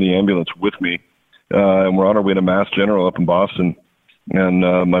 jumped in the ambulance with me. And we're on our way to Mass General up in Boston. And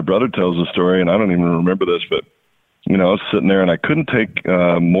my brother tells the story, and I don't even remember this, but, I was sitting there and I couldn't take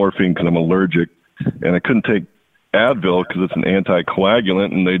morphine because I'm allergic, and I couldn't take Advil because it's an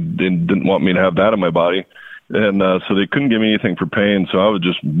anticoagulant, and they didn't want me to have that in my body. And so they couldn't give me anything for pain, so I was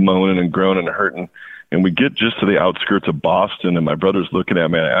just moaning and groaning and hurting. And we get just to the outskirts of Boston, and my brother's looking at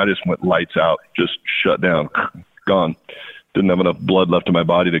me, and I just went lights out, just shut down, gone. Didn't have enough blood left in my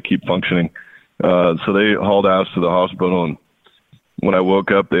body to keep functioning. So they hauled ass to the hospital, and when I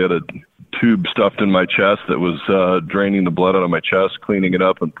woke up, they had a tube stuffed in my chest that was draining the blood out of my chest, cleaning it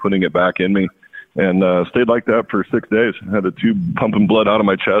up and putting it back in me, and stayed like that for 6 days. I had a tube pumping blood out of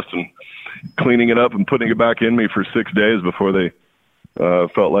my chest and cleaning it up and putting it back in me for 6 days before they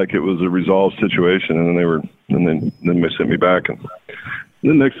felt like it was a resolved situation, and then they sent me back. And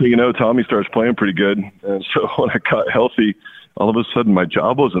the next thing you know, Tommy starts playing pretty good, and so when I got healthy, all of a sudden my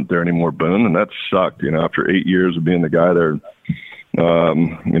job wasn't there anymore, Boone, and that sucked. After 8 years of being the guy there,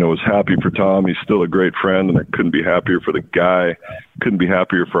 was happy for Tom. He's still a great friend, and I couldn't be happier for the guy. Couldn't be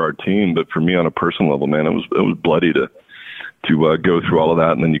happier for our team, but for me on a personal level, man, it was bloody to go through all of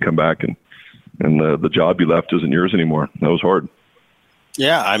that, and then you come back and the job you left isn't yours anymore. That was hard.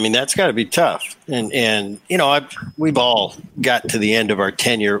 Yeah, I mean, that's got to be tough. And we've all got to the end of our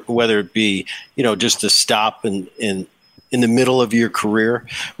tenure, whether it be, just to stop in the middle of your career,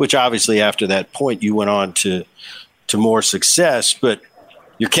 which obviously after that point you went on to more success, but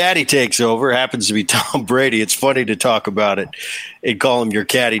your caddy takes over, happens to be Tom Brady. It's funny to talk about it and call him your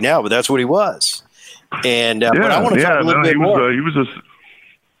caddy now, but that's what he was. And but I want to talk a little bit more. He was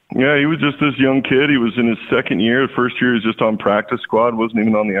just this young kid. He was in his second year. First year he was just on practice squad, wasn't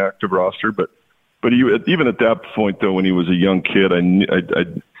even on the active roster. But even at that point, though, when he was a young kid, I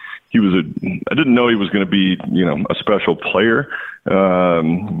didn't know he was going to be, a special player.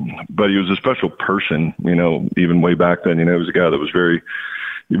 But he was a special person, even way back then. He was a guy that was very,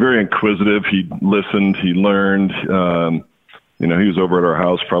 very inquisitive. He listened, he learned. He was over at our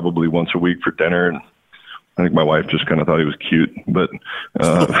house probably once a week for dinner, and I think my wife just kind of thought he was cute, but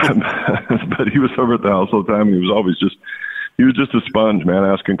but he was over at the house all the time. And he was just a sponge, man,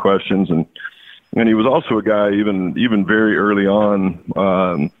 asking questions, and he was also a guy even very early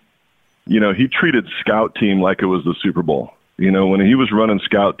on. He treated scout team like it was the Super Bowl. When he was running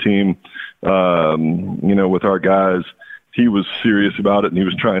scout team, with our guys, he was serious about it, and he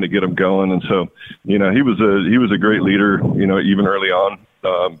was trying to get them going. And so, he was a great leader, even early on.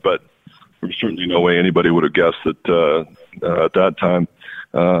 But there's certainly no way anybody would have guessed that at that time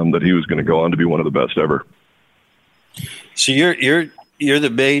that he was going to go on to be one of the best ever. So you're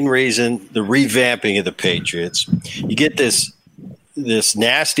the main reason, the revamping of the Patriots. You get this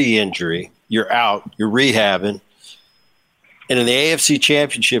nasty injury. You're out. You're rehabbing. And in the AFC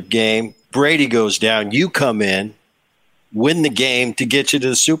Championship game, Brady goes down. You come in, win the game to get you to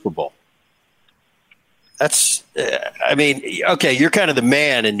the Super Bowl. That's, okay, you're kind of the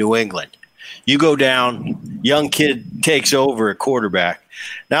man in New England. You go down, young kid takes over at quarterback.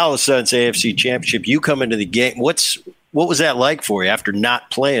 Now all of a sudden it's AFC Championship. You come into the game. What was that like for you after not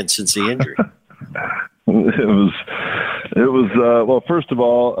playing since the injury? It was well, first of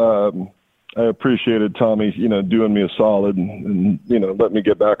all, I appreciated Tommy, doing me a solid and let me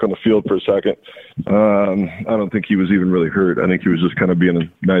get back on the field for a second. I don't think he was even really hurt. I think he was just kind of being a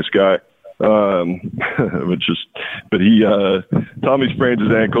nice guy. Tommy sprained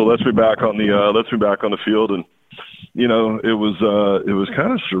his ankle. Lets me back on the field, and it was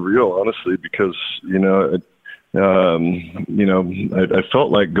kind of surreal, honestly, because I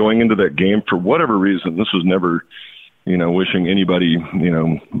felt like going into that game for whatever reason. This was never, wishing anybody,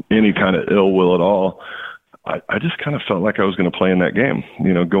 any kind of ill will at all. I just kind of felt like I was going to play in that game,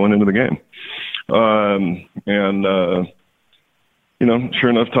 going into the game. Sure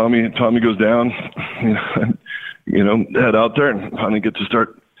enough, Tommy goes down, head out there and finally get to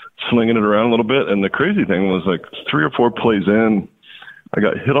start slinging it around a little bit. And the crazy thing was, like, 3 or 4 plays in, I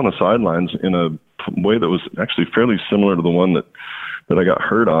got hit on the sidelines in a way that was actually fairly similar to the one that I got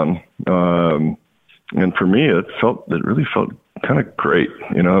hurt on. And for me, it really felt kind of great.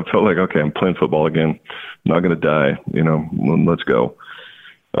 I felt like, okay, I'm playing football again. I'm not going to die, let's go.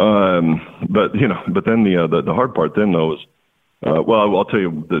 But then the hard part then, though, was, well, I'll tell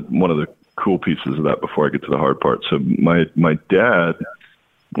you that one of the cool pieces of that before I get to the hard part. So my dad,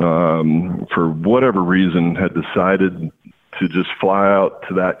 for whatever reason, had decided to just fly out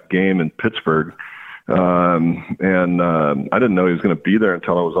to that game in Pittsburgh. And I didn't know he was going to be there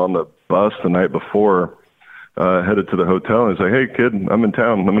until I was on the bus the night before, headed to the hotel. And he's like, "Hey, kid, I'm in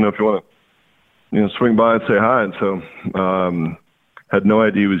town. Let me know if you want to, swing by and say hi." And so, had no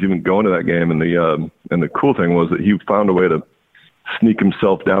idea he was even going to that game. And the cool thing was that he found a way to sneak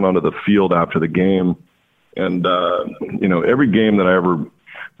himself down onto the field after the game. And, every game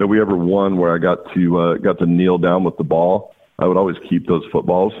that that we ever won where I got to kneel down with the ball, I would always keep those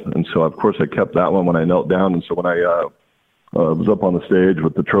footballs. And so, of course, I kept that one when I knelt down. And so when I was up on the stage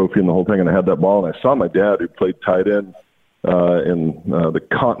with the trophy and the whole thing, and I had that ball, and I saw my dad, who played tight end in the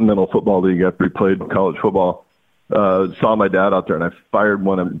Continental Football League after he played college football, saw my dad out there, and I fired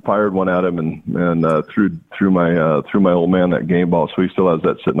one at him and threw my old man that game ball. So he still has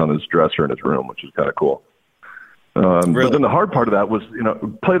that sitting on his dresser in his room, which is kind of cool. Really? But then the hard part of that was,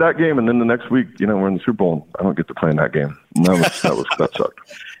 play that game, and then the next week, we're in the Super Bowl, and I don't get to play in that game. And that sucked.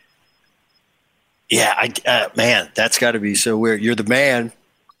 Yeah, man, that's got to be so weird. You're the man,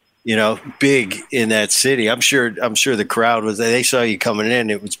 big in that city. I'm sure the crowd they saw you coming in.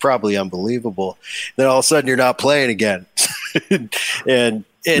 It was probably unbelievable. Then all of a sudden you're not playing again. and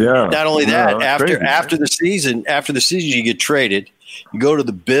not only that, after the season, you get traded, you go to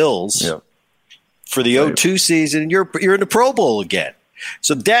the Bills for the 2002 season, and you're in the Pro Bowl again.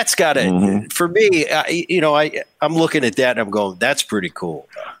 So that's got to, for me, I'm looking at that and I'm going, that's pretty cool.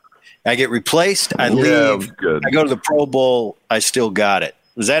 I get replaced. I leave. I go to the Pro Bowl. I still got it.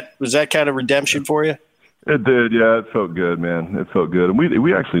 Was that kind of redemption for you? It did. Yeah, it felt good, man. It felt good. And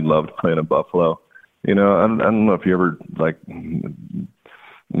we actually loved playing in Buffalo. I don't know if you ever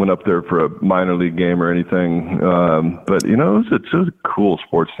went up there for a minor league game or anything. But it was a cool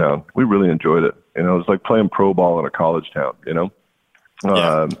sports town. We really enjoyed it. It was like playing pro ball in a college town,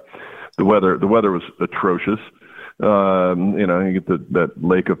 The weather was atrocious. You get that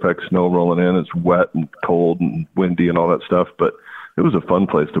lake effect snow rolling in. It's wet and cold and windy and all that stuff, but it was a fun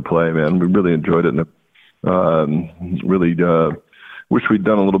place to play, man. We really enjoyed it, and really wish we'd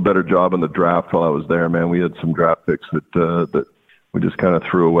done a little better job in the draft while I was there, man. We had some draft picks that we just kind of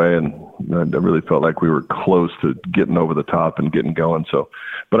threw away, and I really felt like we were close to getting over the top and getting going. So,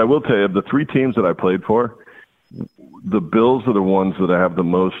 but I will tell you, of the three teams that I played for, the Bills are the ones that I have the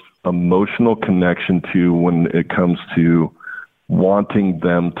most emotional connection to when it comes to wanting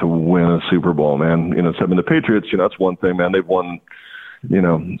them to win a Super Bowl, man. The Patriots, that's one thing, man. They've won, 6,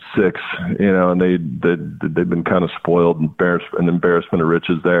 and they've been kind of spoiled, an embarrassment of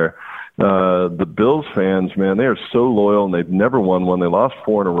riches there. The Bills fans, man, they are so loyal, and they've never won one. They lost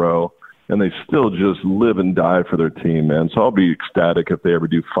 4 in a row, and they still just live and die for their team, man. So I'll be ecstatic if they ever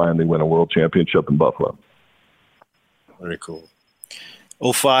do finally win a world championship in Buffalo. Very cool.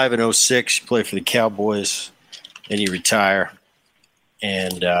 05 and 06, you play for the Cowboys, and you retire.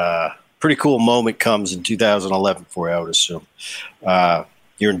 And pretty cool moment comes in 2011 for you, I would assume.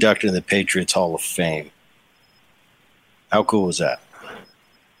 You're inducted in the Patriots Hall of Fame. How cool was that?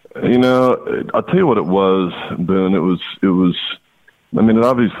 I'll tell you what it was, Boone. It was. I mean,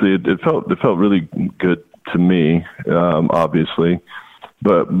 obviously, it felt really good to me, obviously.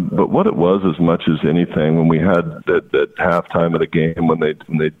 But what it was, as much as anything, when we had that halftime of the game, when they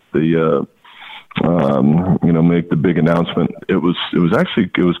make the big announcement, it was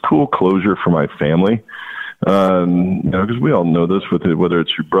cool closure for my family, because we all know this, with it, whether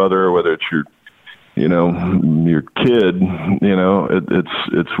it's your brother or whether it's your kid,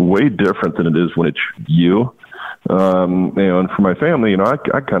 it's way different than it is when it's you, and for my family, I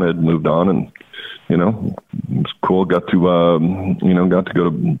kind of moved on, and it was cool. Got to go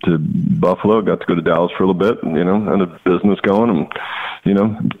to Buffalo, got to go to Dallas for a little bit, and had a business going,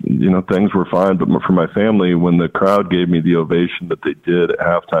 and things were fine. But for my family, when the crowd gave me the ovation that they did at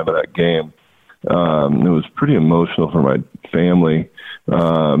halftime of that game, it was pretty emotional for my family.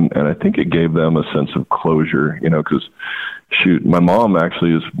 And I think it gave them a sense of closure, because my mom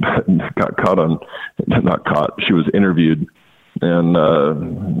actually she was interviewed,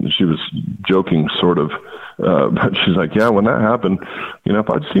 and she was joking, sort of, but she's like, yeah, when that happened, if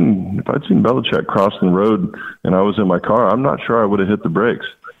I'd seen Belichick crossing the road and I was in my car, I'm not sure I would have hit the brakes.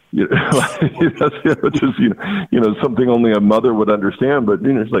 Which is something only a mother would understand. But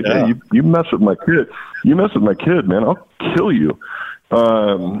it's like, hey, you mess with my kid, man, I'll kill you.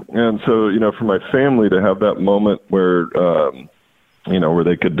 And so for my family to have that moment where where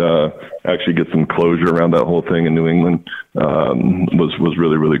they could actually get some closure around that whole thing in New England was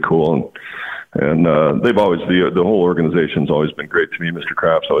really, really cool. And they've always, the whole organization's always been great to me. Mr.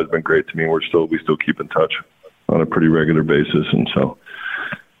 Kraft's always been great to me. We still keep in touch on a pretty regular basis, and so.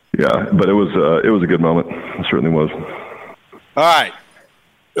 Yeah, but it was a good moment. It certainly was. All right.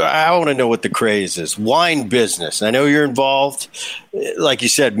 I want to know what the craze is. Wine business. I know you're involved. Like you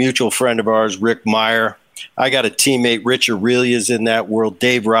said, mutual friend of ours, Rick Meyer. I got a teammate, Rich Aurelia's in that world.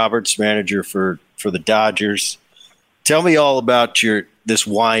 Dave Roberts, manager for the Dodgers. Tell me all about this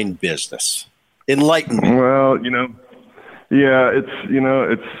wine business. Enlighten me. Well,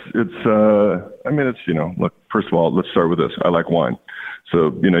 look, first of all, let's start with this. I like wine.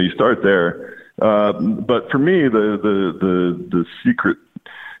 So, you start there. But for me, the secret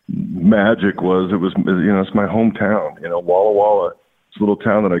magic was, it's my hometown, Walla Walla. It's a little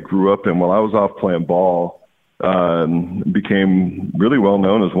town that I grew up in. While I was off playing ball, became really well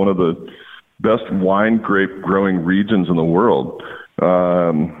known as one of the best wine grape growing regions in the world.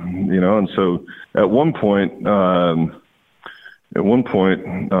 And so at one point, it was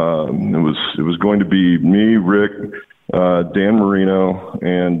going to be me, Rick, Dan Marino,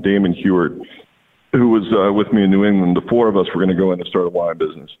 and Damon Hewart, who was with me in New England. The four of us were going to go in and start a wine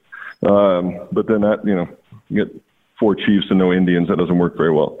business. But then that, you get 4 chiefs and no Indians, that doesn't work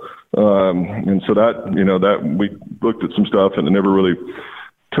very well. And so that we looked at some stuff and it never really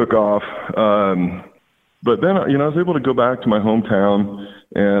took off. But then, I was able to go back to my hometown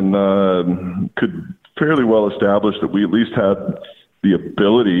and could fairly well establish that we at least had the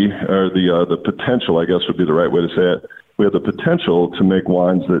ability, or the potential, I guess would be the right way to say it. We had the potential to make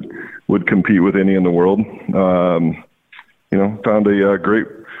wines that would compete with any in the world. Found a great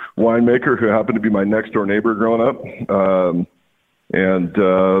winemaker who happened to be my next door neighbor growing up, and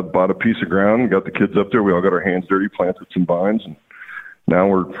bought a piece of ground, got the kids up there. We all got our hands dirty, planted some vines, and now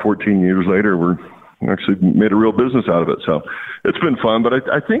we're 14 years later, we're actually made a real business out of it. So it's been fun, but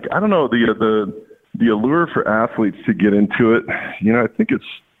I think, I don't know, the allure for athletes to get into it, I think it's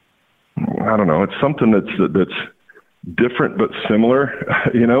something that's different but similar,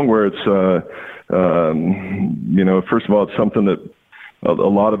 where it's, first of all, it's something that a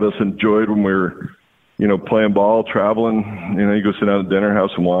lot of us enjoyed when we were, playing ball, traveling. You go sit down at dinner, have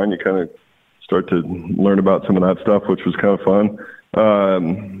some wine, you kind of start to learn about some of that stuff, which was kind of fun.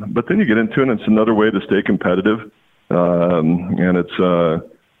 But then you get into it, and it's another way to stay competitive. And it's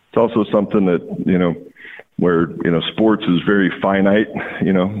also something that, where, sports is very finite,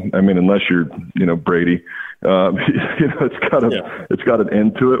 unless you're, Brady, it's got an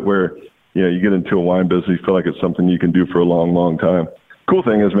end to it where, you get into a wine business, you feel like it's something you can do for a long, long time. Cool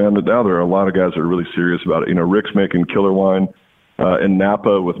thing is, man, that now there are a lot of guys that are really serious about it. Rick's making killer wine in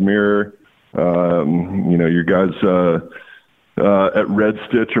Napa with Mirror. Your guys at Red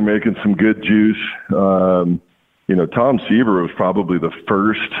Stitch are making some good juice. Tom Seaver was probably the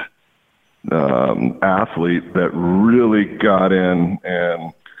first athlete that really got in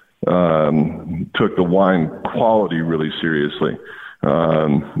and took the wine quality really seriously.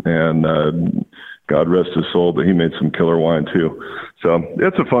 God rest his soul, but he made some killer wine too. So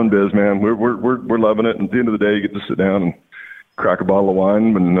it's a fun biz, man. We're loving it. And at the end of the day, you get to sit down and crack a bottle of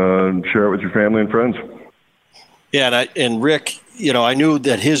wine and share it with your family and friends. Yeah, and Rick, I knew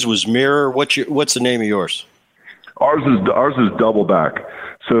that his was Mirror. What's the name of yours? Ours is Doubleback.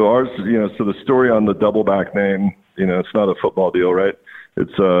 So ours, so the story on the Doubleback name, it's not a football deal, right?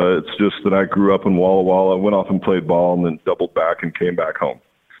 It's just that I grew up in Walla Walla, went off and played ball, and then doubled back and came back home.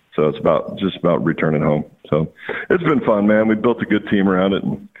 So it's just about returning home. So it's been fun, man. We built a good team around it,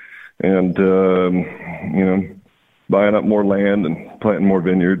 and buying up more land and planting more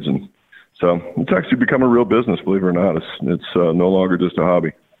vineyards, and so it's actually become a real business, believe it or not. It's no longer just a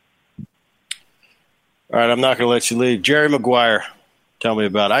hobby. All right, I'm not going to let you leave. Jerry Maguire, tell me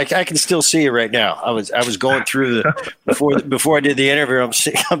about it. I can still see it right now. I was going through before I did the interview.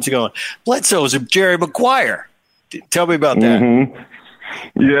 I'm going, Bledsoe's Jerry Maguire. Tell me about that. Mm-hmm.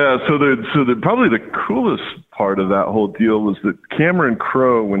 Yeah, so probably the coolest part of that whole deal was that Cameron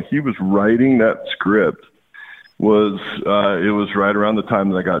Crowe, when he was writing that script, it was right around the time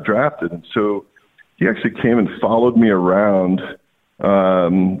that I got drafted, and so he actually came and followed me around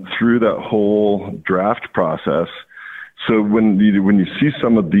through that whole draft process. So when you see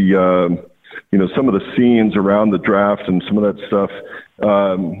some of the some of the scenes around the draft and some of that stuff,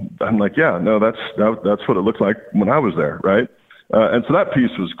 I'm like, yeah, no, that's what it looked like when I was there, right? And so that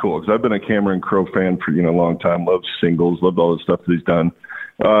piece was cool because I've been a Cameron Crowe fan for a long time. Loved Singles, loved all the stuff that he's done.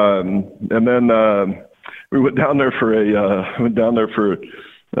 And then we went down there for I think we went down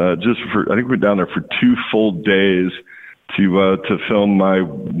there for 2 full days to film my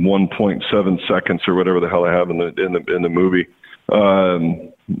 1.7 seconds or whatever the hell I have in the movie.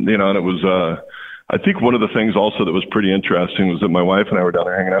 And it was I think one of the things also that was pretty interesting was that my wife and I were down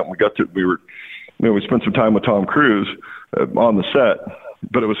there hanging out, and we spent some time with Tom Cruise on the set.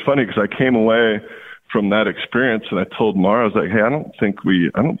 But it was funny because I came away from that experience and I told Mara, I was like, hey, I don't think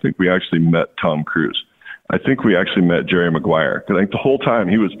we actually met Tom Cruise. I think we actually met Jerry Maguire. Because I think the whole time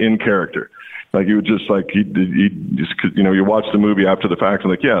he was in character. Like he would just you watch the movie after the fact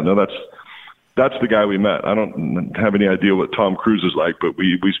and like, yeah, no, that's the guy we met. I don't have any idea what Tom Cruise is like, but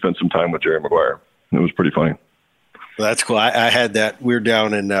we spent some time with Jerry Maguire. It was pretty funny. Well, that's cool. I had that. We were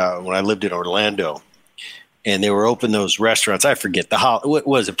down in when I lived in Orlando, and they were open those restaurants. I forget what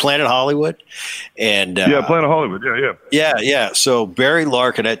was it, Planet Hollywood? And Planet Hollywood. Yeah. So Barry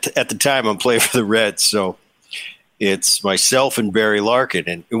Larkin at the time I'm playing for the Reds, so it's myself and Barry Larkin,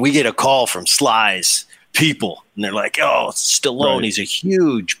 and we get a call from Sly's people, and they're like, "Oh, Stallone, right. He's a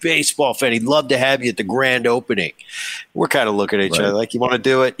huge baseball fan. He'd love to have you at the grand opening." We're kind of looking at each other like, "You want to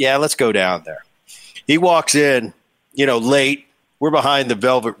do it? Yeah, let's go down there." He walks in, late. We're behind the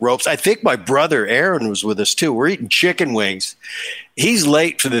velvet ropes. I think my brother Aaron was with us too. We're eating chicken wings. He's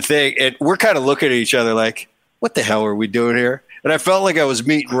late for the thing, and we're kind of looking at each other like, "What the hell are we doing here?" And I felt like I was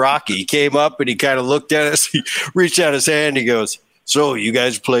meeting Rocky. He came up and he kind of looked at us. He reached out his hand. He goes, "So you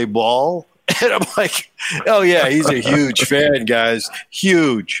guys play ball?" And I'm like, "Oh yeah, he's a huge fan, guys,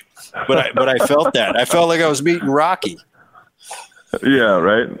 huge." But I felt that. I felt like I was meeting Rocky. Yeah,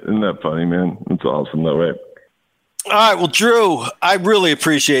 right. Isn't that funny, man? It's awesome, though, right? All right, well, Drew, I really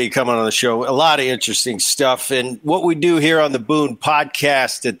appreciate you coming on the show. A lot of interesting stuff. And what we do here on the Boone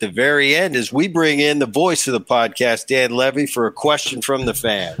podcast at the very end is we bring in the voice of the podcast, Dan Levy, for a question from the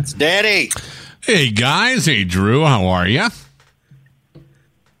fans. Danny. Hey, guys. Hey, Drew. How are you?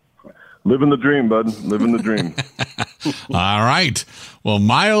 Living the dream, bud. Living the dream. All right. Well,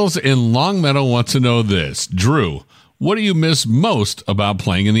 Miles in Longmeadow wants to know this. Drew, what do you miss most about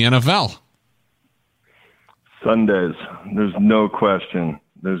playing in the NFL? Sundays. There's no question.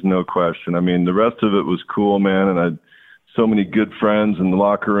 I mean, the rest of it was cool, man. And I had so many good friends in the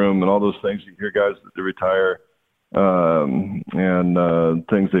locker room and all those things. You hear guys that they retire and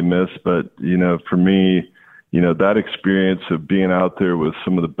things they miss. But, for me, that experience of being out there with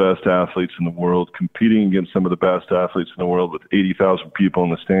some of the best athletes in the world, competing against some of the best athletes in the world with 80,000 people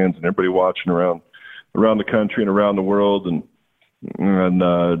in the stands and everybody watching around the country and around the world and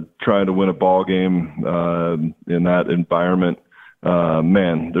trying to win a ball game in that environment,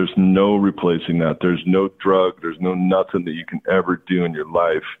 man, there's no replacing that. There's no drug. There's no nothing that you can ever do in your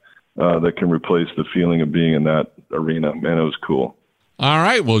life that can replace the feeling of being in that arena. Man, it was cool. All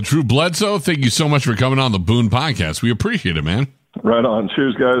right. Well, Drew Bledsoe, thank you so much for coming on the Boone podcast. We appreciate it, man. Right on.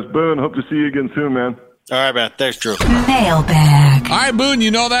 Cheers, guys. Boone, hope to see you again soon, man. All right, man. Thanks, Drew. Mailbag. All right, Boone,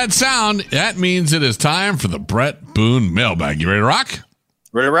 you know that sound. That means it is time for the Brett Boone Mailbag. You ready to rock?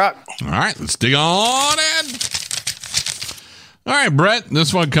 Ready to rock. All right, let's dig on in. All right, Brett,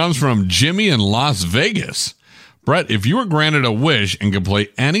 this one comes from Jimmy in Las Vegas. Brett, if you were granted a wish and could play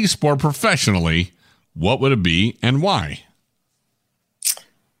any sport professionally, what would it be and why?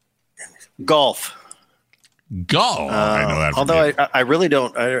 Golf. I know that. Although I really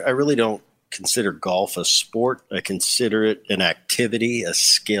don't consider golf a sport. I consider it an activity, a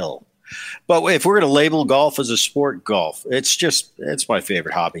skill. But if we're going to label golf as a sport, golf. It's my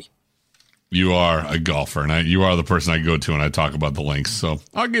favorite hobby. You are a golfer, and you are the person I go to when I talk about the links. So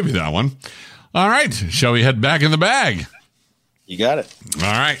I'll give you that one. All right. Shall we head back in the bag? You got it.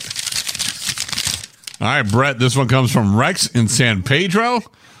 All right. All right, Brett, this one comes from Rex in San Pedro.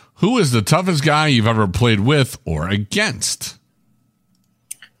 Who is the toughest guy you've ever played with or against?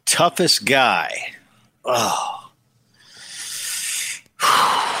 Toughest guy. Oh.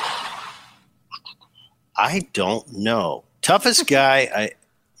 I don't know. Toughest guy,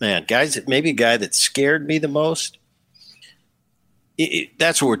 maybe a guy that scared me the most.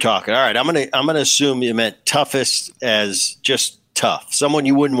 That's what we're talking. All right, I'm gonna assume you meant toughest as just tough. Someone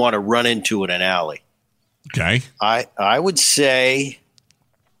you wouldn't want to run into in an alley. Okay. I would say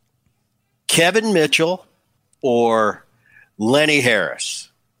Kevin Mitchell or Lenny Harris.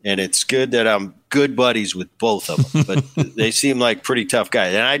 And it's good that I'm good buddies with both of them, but they seem like pretty tough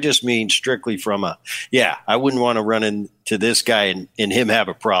guys. And I just mean strictly from I wouldn't want to run into this guy and him have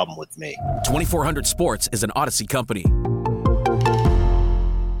a problem with me. 2400 Sports is an Odyssey company.